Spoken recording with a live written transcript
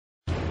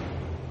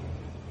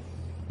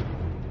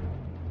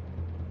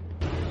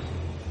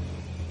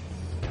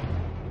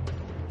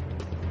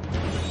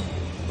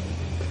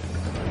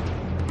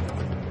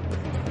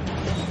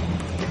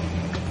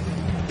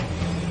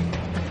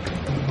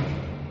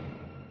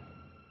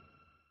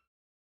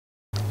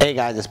Hey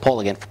guys, it's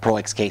Paul again for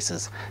ProX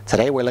Cases.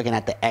 Today we're looking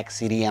at the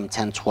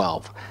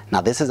X-CDM10-12. Now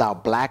this is our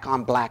black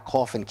on black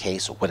coffin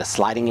case with a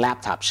sliding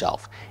laptop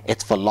shelf.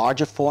 It's for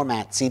larger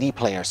format CD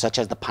players such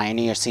as the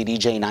Pioneer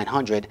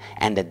CDJ900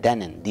 and the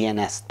Denon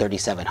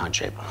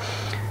DNS3700.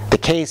 The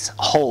case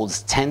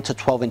holds 10 to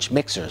 12 inch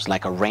mixers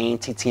like a Rain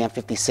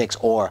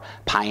TTM56 or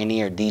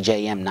Pioneer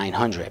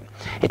DJM900.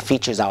 It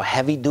features our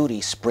heavy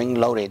duty spring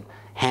loaded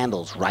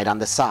handles right on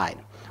the side.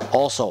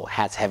 Also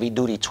has heavy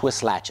duty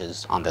twist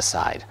latches on the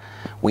side.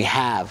 We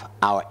have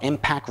our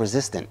impact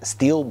resistant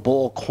steel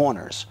ball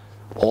corners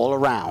all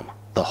around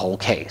the whole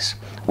case.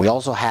 We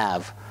also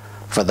have,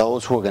 for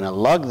those who are going to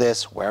lug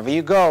this wherever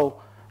you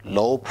go,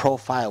 low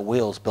profile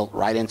wheels built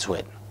right into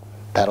it.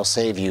 That'll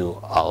save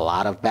you a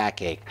lot of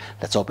backache.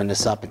 Let's open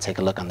this up and take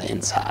a look on the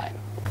inside.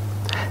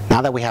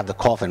 Now that we have the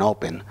coffin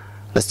open,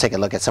 let's take a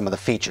look at some of the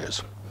features.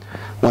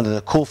 One of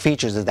the cool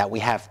features is that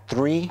we have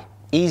 3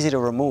 easy to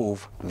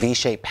remove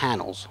V-shaped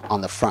panels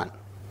on the front.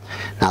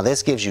 Now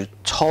this gives you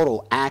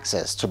total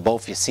access to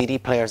both your CD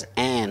players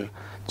and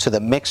to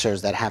the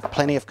mixers that have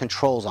plenty of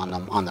controls on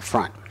them on the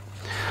front.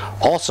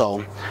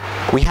 Also,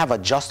 we have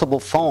adjustable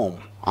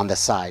foam on the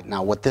side.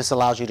 Now what this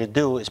allows you to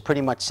do is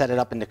pretty much set it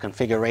up in the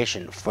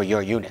configuration for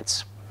your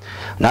units.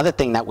 Another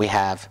thing that we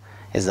have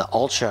is the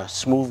Ultra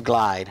Smooth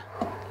Glide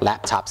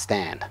laptop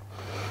stand.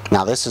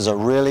 Now this is a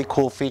really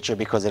cool feature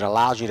because it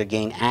allows you to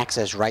gain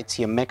access right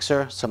to your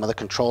mixer. Some of the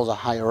controls are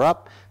higher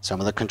up, some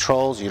of the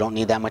controls you don't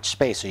need that much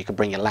space, so you can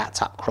bring your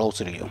laptop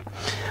closer to you.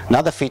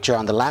 Another feature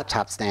on the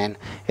laptop stand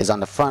is on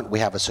the front we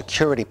have a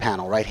security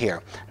panel right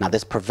here. Now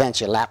this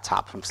prevents your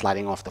laptop from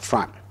sliding off the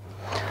front.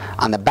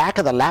 On the back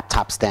of the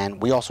laptop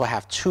stand we also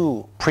have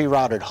 2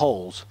 pre-routed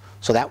holes,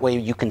 so that way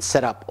you can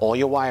set up all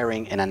your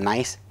wiring in a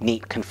nice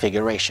neat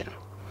configuration.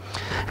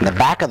 In the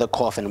back of the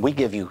coffin, we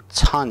give you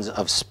tons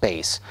of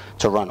space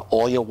to run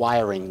all your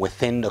wiring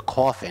within the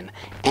coffin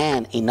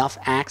and enough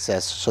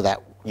access so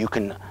that you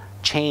can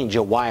change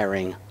your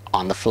wiring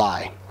on the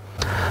fly.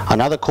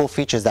 Another cool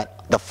feature is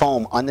that the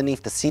foam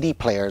underneath the CD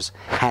players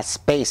has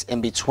space in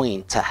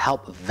between to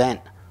help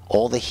vent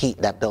all the heat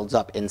that builds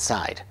up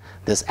inside.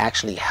 This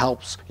actually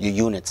helps your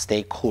unit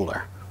stay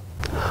cooler.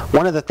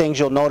 One of the things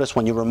you'll notice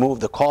when you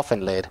remove the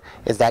coffin lid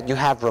is that you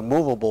have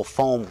removable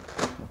foam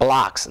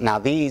blocks. Now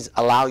these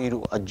allow you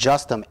to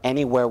adjust them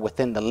anywhere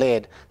within the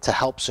lid to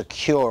help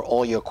secure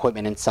all your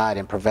equipment inside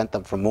and prevent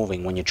them from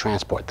moving when you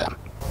transport them.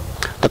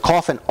 The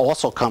coffin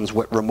also comes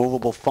with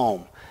removable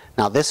foam.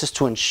 Now this is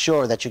to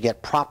ensure that you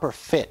get proper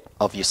fit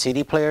of your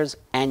CD players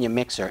and your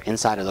mixer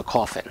inside of the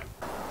coffin.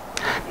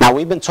 Now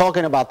we've been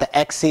talking about the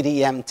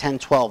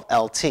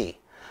X-CDM10-12LT,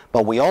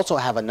 but we also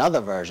have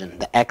another version,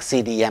 the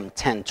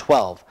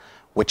X-CDM10-12,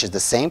 which is the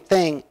same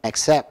thing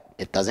except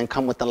it doesn't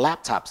come with the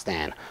laptop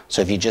stand.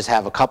 So if you just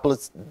have a couple of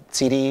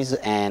CDs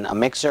and a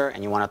mixer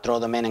and you want to throw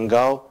them in and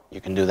go, you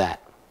can do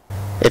that.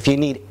 If you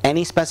need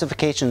any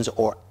specifications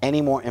or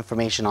any more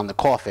information on the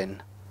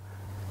coffin,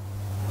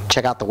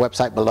 check out the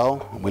website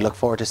below. We look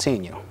forward to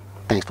seeing you.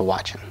 Thanks for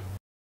watching.